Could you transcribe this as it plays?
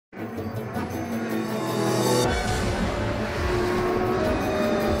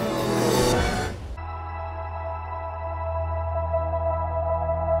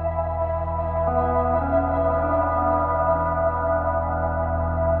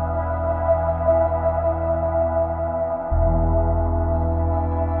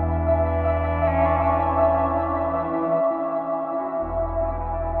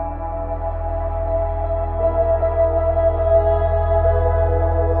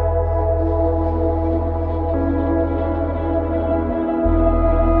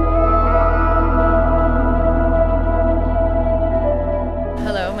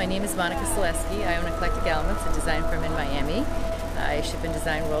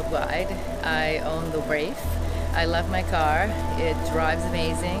worldwide. I own the Wraith. I love my car. It drives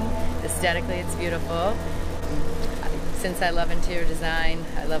amazing. Aesthetically, it's beautiful. Since I love interior design,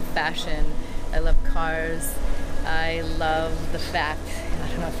 I love fashion, I love cars, I love the fact, I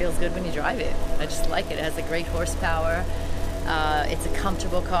don't know, it feels good when you drive it. I just like it. It has a great horsepower. It's a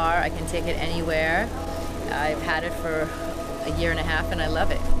comfortable car. I can take it anywhere. I've had it for a year and a half and I love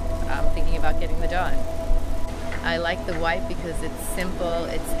it. I'm thinking about getting the Dawn. I like the white because it's simple,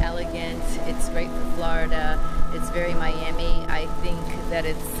 it's elegant, it's great for Florida, it's very Miami. I think that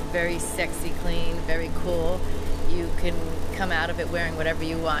it's very sexy, clean, very cool. You can come out of it wearing whatever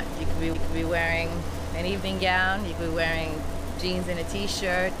you want. You could be wearing an evening gown, you could be wearing jeans and a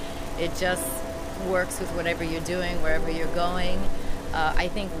t-shirt. It just works with whatever you're doing, wherever you're going. I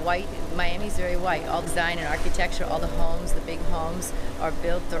think white, Miami's very white. All design and architecture, all the homes, the big homes are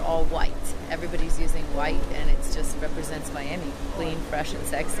built, they're all white. Everybody's using white and it just represents Miami, clean, fresh, and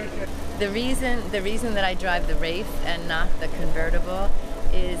sexy. The reason that I drive the Wraith and not the convertible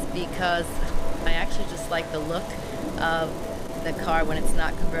is because I actually just like the look of the car when it's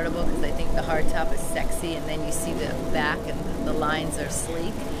not convertible, because I think the hardtop is sexy and then you see the back and the lines are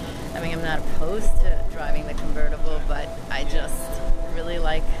sleek. I mean, I'm not opposed to driving the convertible, but I just really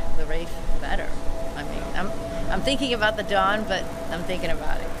like the Wraith better. I mean, I'm thinking about the Dawn, but I'm thinking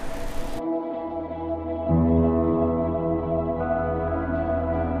about it.